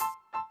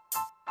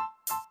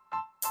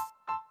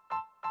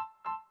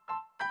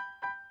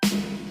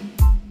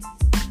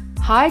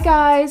Hi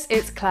guys,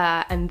 it's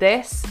Claire and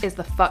this is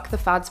the Fuck the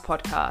Fads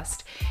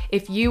podcast.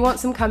 If you want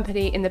some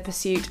company in the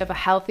pursuit of a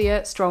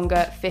healthier,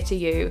 stronger, fitter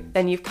you,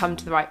 then you've come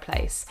to the right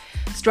place.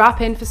 Strap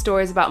in for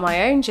stories about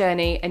my own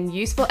journey and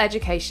useful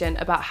education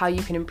about how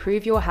you can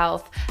improve your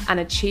health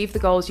and achieve the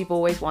goals you've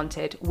always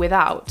wanted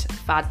without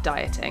fad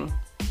dieting.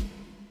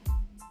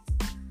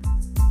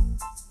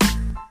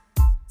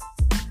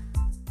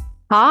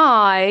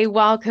 Hi,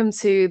 welcome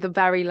to the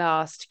very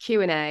last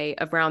Q&A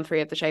of round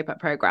 3 of the Shape Up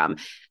programme.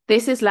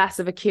 This is less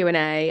of a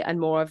Q&A and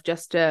more of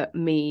just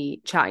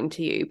me chatting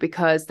to you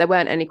because there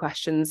weren't any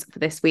questions for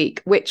this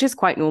week, which is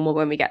quite normal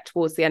when we get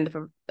towards the end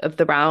of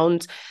the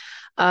round.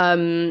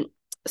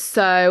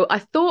 So I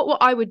thought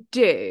what I would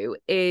do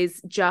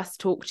is just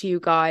talk to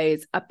you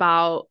guys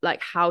about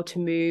like how to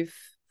move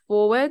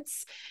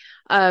forwards.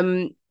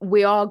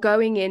 We are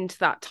going into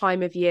that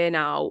time of year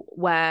now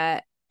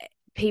where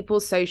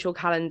people's social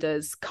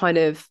calendars kind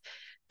of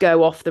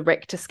go off the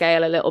Richter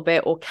scale a little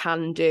bit, or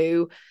can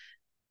do.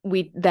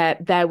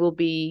 There will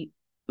be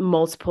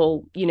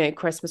multiple,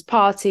 Christmas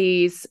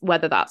parties,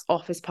 whether that's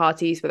office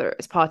parties, whether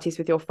it's parties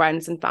with your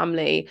friends and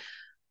family.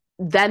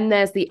 Then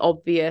there's the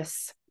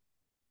obvious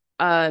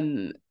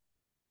period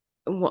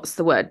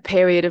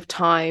of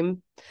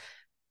time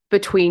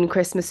between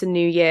Christmas and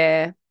New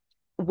Year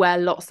where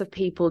lots of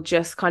people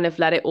just kind of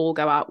let it all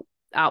go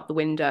out the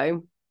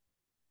window,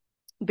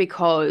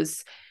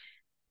 because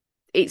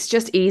it's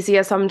just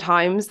easier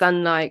sometimes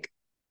than like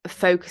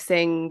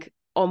focusing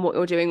on what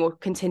you're doing or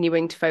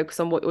continuing to focus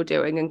on what you're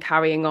doing and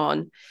carrying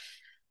on.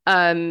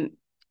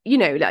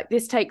 Like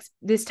this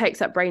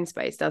takes up brain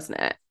space, doesn't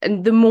it?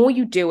 And the more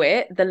you do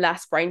it, the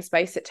less brain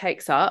space it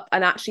takes up,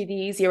 and actually the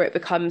easier it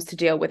becomes to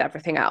deal with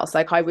everything else.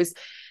 Like I was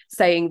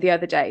saying the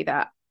other day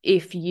that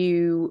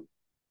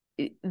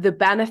the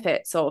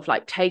benefits of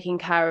like taking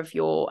care of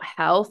your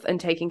health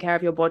and taking care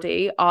of your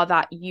body are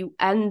that you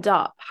end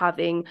up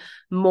having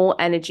more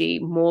energy,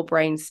 more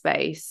brain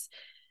space,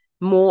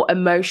 more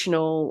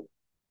emotional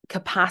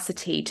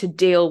capacity to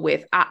deal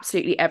with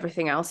absolutely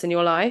everything else in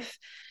your life.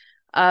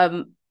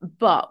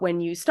 But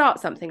when you start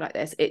something like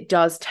this, it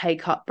does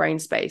take up brain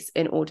space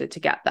in order to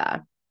get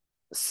there.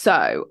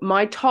 So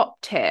my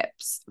top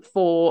tips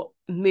for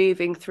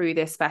moving through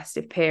this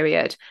festive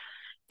period,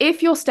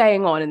 if you're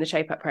staying on in the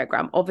Shape Up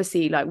program,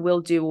 obviously like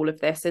we'll do all of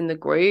this in the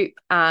group,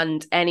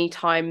 and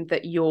anytime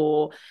that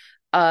you're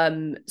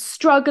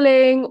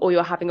struggling or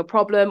you're having a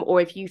problem, or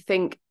if you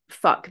think,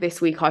 fuck,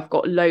 this week I've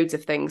got loads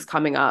of things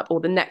coming up, or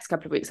the next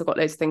couple of weeks I've got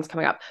loads of things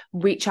coming up,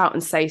 reach out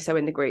and say so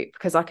in the group,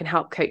 because I can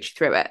help coach you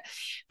through it.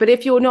 But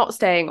if you're not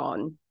staying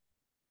on,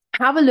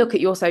 have a look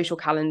at your social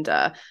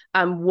calendar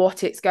and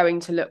what it's going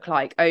to look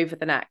like over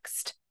the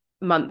next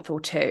month or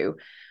two.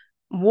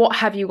 What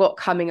have you got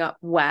coming up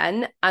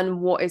when,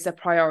 and what is a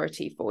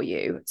priority for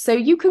you? So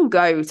you can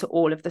go to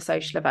all of the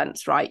social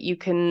events, right? You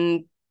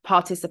can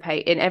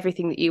participate in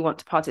everything that you want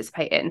to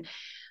participate in.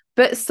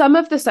 But some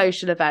of the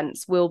social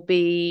events will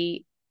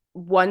be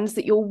ones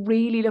that you're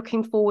really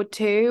looking forward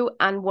to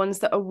and ones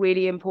that are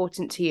really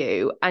important to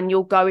you. And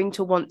you're going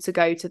to want to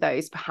go to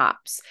those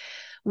perhaps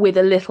with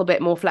a little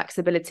bit more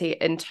flexibility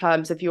in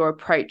terms of your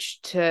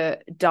approach to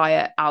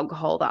diet,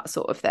 alcohol, that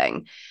sort of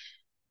thing.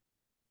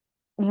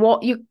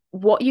 What you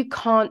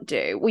can't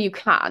do, well, you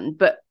can,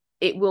 but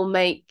it will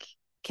make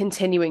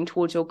continuing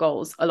towards your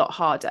goals a lot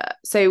harder.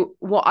 So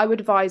what I would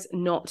advise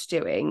not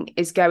doing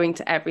is going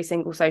to every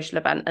single social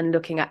event and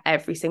looking at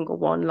every single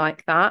one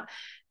like that.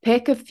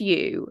 Pick a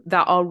few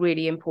that are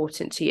really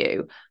important to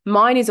you.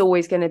 Mine is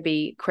always going to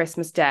be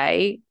Christmas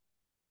Day.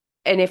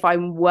 And if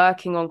I'm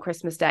working on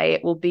Christmas Day,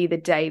 it will be the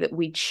day that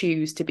we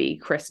choose to be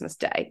Christmas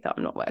Day that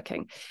I'm not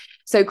working.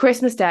 So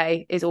Christmas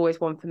Day is always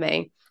one for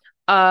me.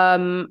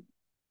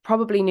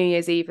 Probably New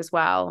Year's Eve as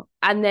well.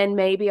 And then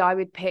maybe I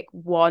would pick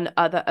one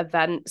other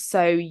event.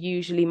 So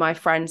usually my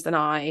friends and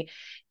I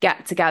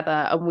get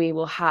together and we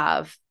will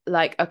have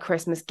like a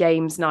Christmas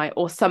games night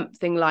or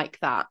something like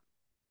that.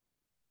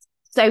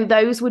 So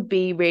those would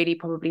be really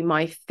probably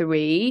my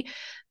 3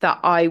 that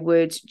I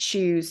would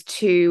choose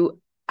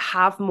to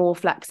have more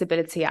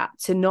flexibility at,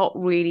 to not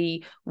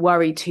really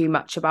worry too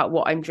much about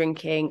what I'm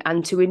drinking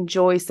and to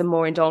enjoy some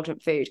more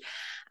indulgent food.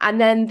 And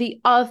then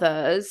the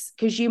others,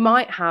 because you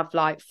might have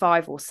like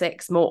 5 or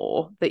 6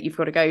 more that you've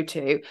got to go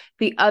to,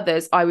 the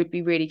others I would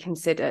be really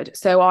considered.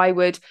 So I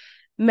would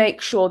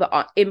make sure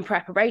that in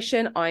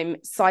preparation, I'm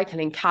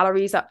cycling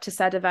calories up to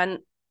said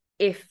event.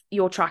 If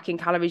you're tracking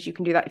calories, you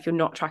can do that. If you're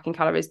not tracking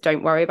calories,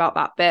 don't worry about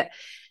that bit.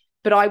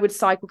 But I would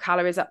cycle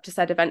calories up to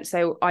said event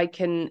so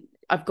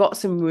I've got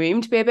some room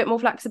to be a bit more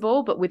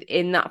flexible, but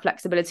within that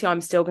flexibility, I'm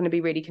still going to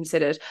be really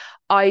considered.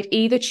 I'd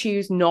either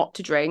choose not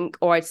to drink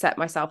or I'd set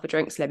myself a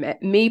drinks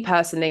limit. Me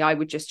personally, I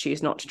would just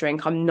choose not to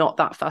drink. I'm not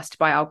that fussed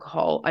by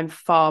alcohol. I'm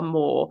far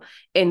more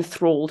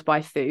enthralled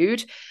by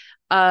food.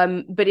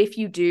 But if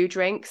you do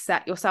drink,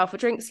 set yourself a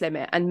drinks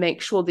limit and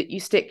make sure that you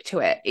stick to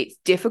it. It's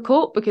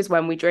difficult because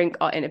when we drink,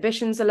 our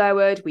inhibitions are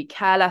lowered. We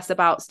care less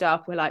about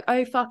stuff. We're like,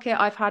 oh, fuck it,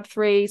 I've had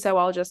 3, so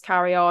I'll just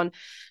carry on.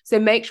 So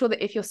make sure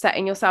that if you're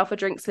setting yourself a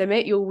drinks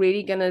limit, you're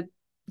really going to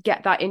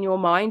get that in your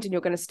mind and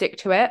you're going to stick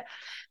to it.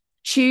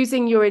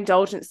 Choosing your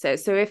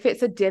indulgences. So if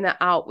it's a dinner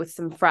out with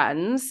some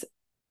friends,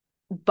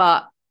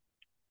 but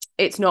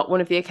it's not one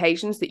of the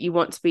occasions that you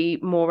want to be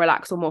more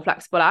relaxed or more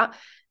flexible at,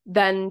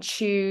 then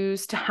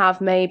choose to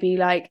have maybe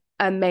like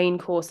a main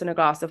course and a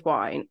glass of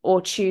wine,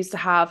 or choose to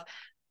have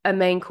a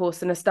main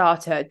course and a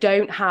starter.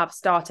 Don't have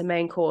starter,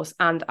 main course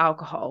and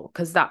alcohol,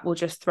 because that will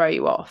just throw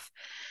you off.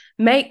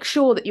 Make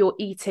sure that you're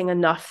eating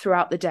enough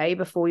throughout the day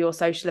before your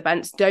social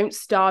events. Don't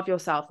starve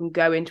yourself and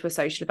go into a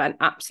social event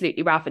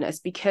absolutely ravenous,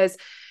 because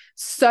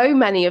so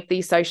many of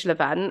these social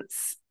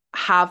events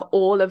have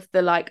all of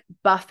the like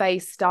buffet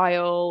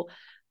style,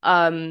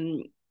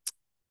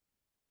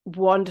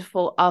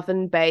 wonderful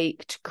oven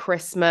baked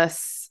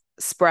Christmas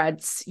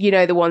spreads, you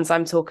know, the ones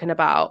I'm talking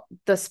about,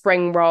 the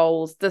spring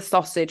rolls, the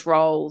sausage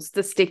rolls,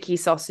 the sticky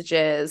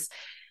sausages,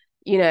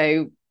 you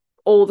know,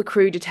 all the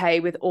crudité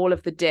with all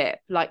of the dip.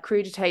 Like,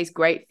 crudité is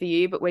great for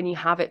you, but when you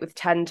have it with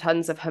 10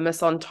 tons of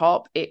hummus on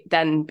top, it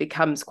then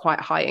becomes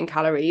quite high in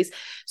calories.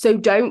 So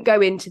don't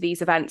go into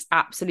these events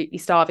absolutely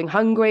starving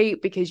hungry,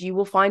 because you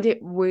will find it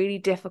really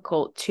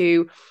difficult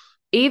to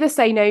either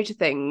say no to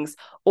things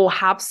or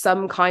have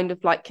some kind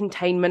of like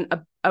containment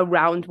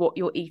around what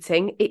you're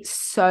eating. It's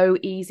so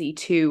easy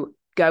to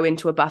go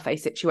into a buffet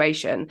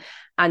situation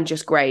and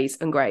just graze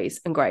and graze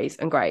and graze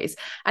and graze.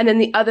 And then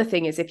the other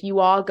thing is, if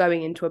you are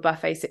going into a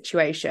buffet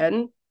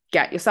situation,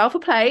 get yourself a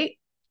plate,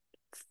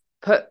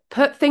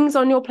 put things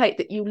on your plate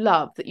that you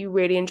love, that you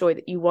really enjoy,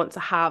 that you want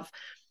to have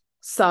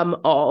some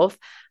of,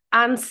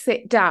 and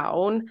sit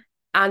down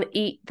and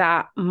eat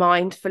that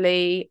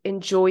mindfully,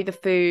 enjoy the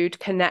food,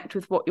 connect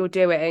with what you're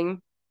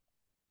doing.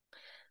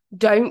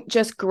 Don't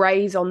just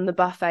graze on the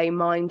buffet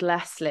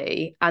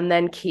mindlessly and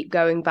then keep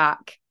going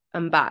back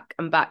and back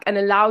and back, and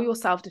allow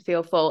yourself to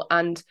feel full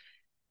and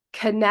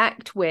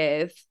connect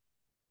with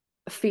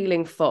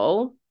feeling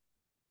full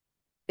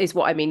is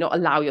what I mean. Not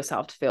allow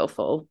yourself to feel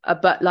full,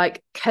 but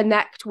like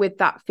connect with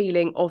that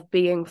feeling of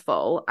being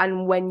full.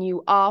 And when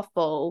you are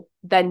full,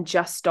 then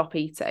just stop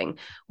eating.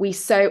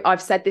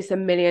 I've said this a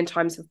million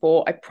times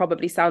before, I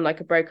probably sound like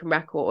a broken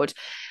record,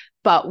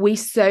 but we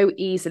so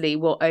easily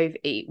will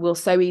overeat. We'll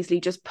so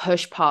easily just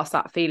push past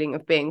that feeling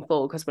of being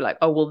full because we're like,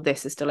 oh, well,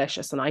 this is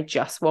delicious and I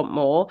just want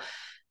more.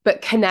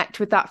 But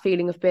connect with that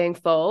feeling of being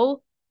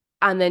full,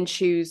 and then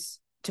choose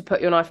to put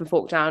your knife and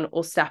fork down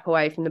or step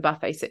away from the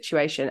buffet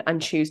situation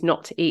and choose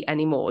not to eat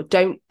anymore.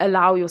 Don't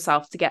allow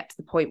yourself to get to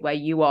the point where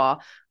you are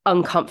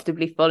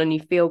uncomfortably full and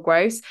you feel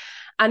gross.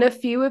 And a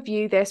few of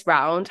you this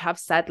round have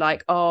said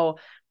like, oh,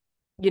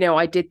 you know,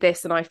 I did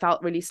this and I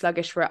felt really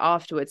sluggish for it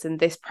afterwards. And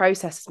this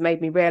process has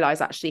made me realize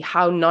actually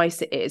how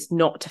nice it is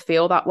not to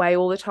feel that way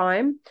all the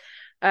time.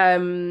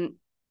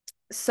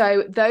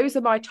 So those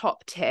are my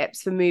top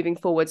tips for moving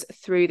forwards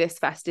through this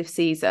festive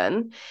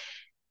season.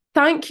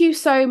 Thank you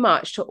so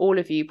much to all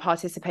of you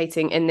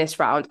participating in this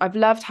round. I've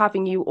loved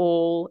having you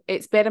all.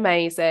 It's been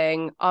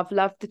amazing. I've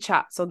loved the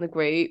chats on the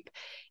group.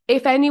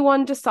 If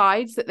anyone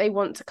decides that they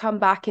want to come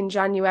back in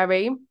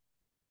January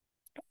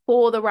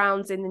for the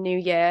rounds in the new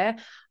year,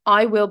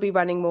 I will be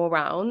running more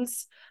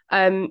rounds.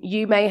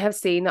 You may have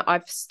seen that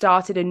I've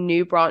started a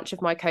new branch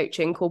of my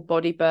coaching called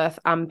Body Birth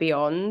and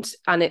Beyond,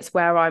 and it's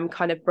where I'm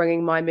kind of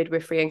bringing my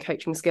midwifery and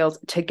coaching skills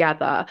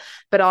together.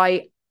 But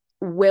I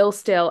will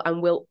still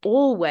and will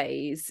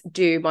always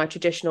do my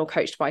traditional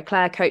Coached by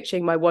Claire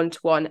coaching, my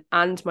one-to-one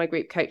and my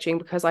group coaching,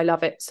 because I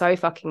love it so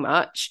fucking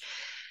much.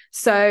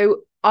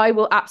 So I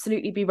will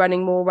absolutely be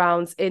running more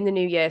rounds in the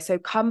new year. So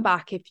come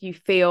back if you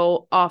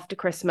feel after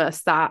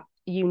Christmas that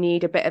you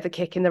need a bit of a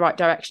kick in the right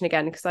direction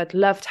again, because I'd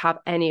love to have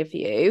any of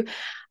you.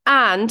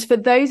 And for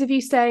those of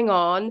you staying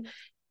on,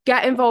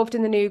 get involved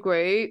in the new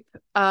group.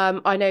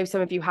 I know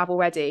some of you have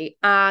already,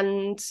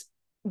 and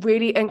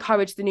really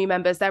encourage the new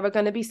members. There are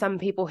going to be some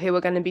people who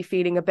are going to be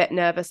feeling a bit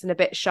nervous and a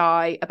bit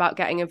shy about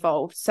getting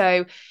involved.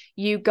 So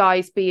you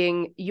guys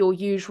being your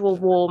usual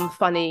warm,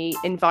 funny,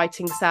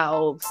 inviting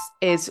selves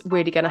is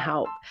really going to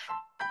help.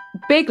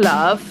 Big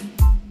love,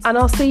 and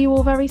I'll see you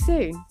all very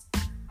soon.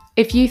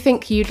 If you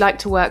think you'd like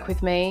to work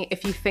with me,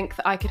 if you think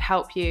that I could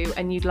help you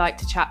and you'd like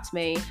to chat to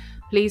me,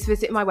 please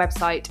visit my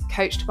website,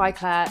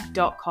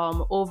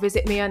 coachedbyclaire.com, or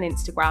visit me on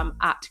Instagram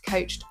at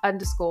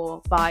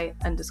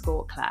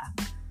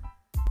coached_by_Claire.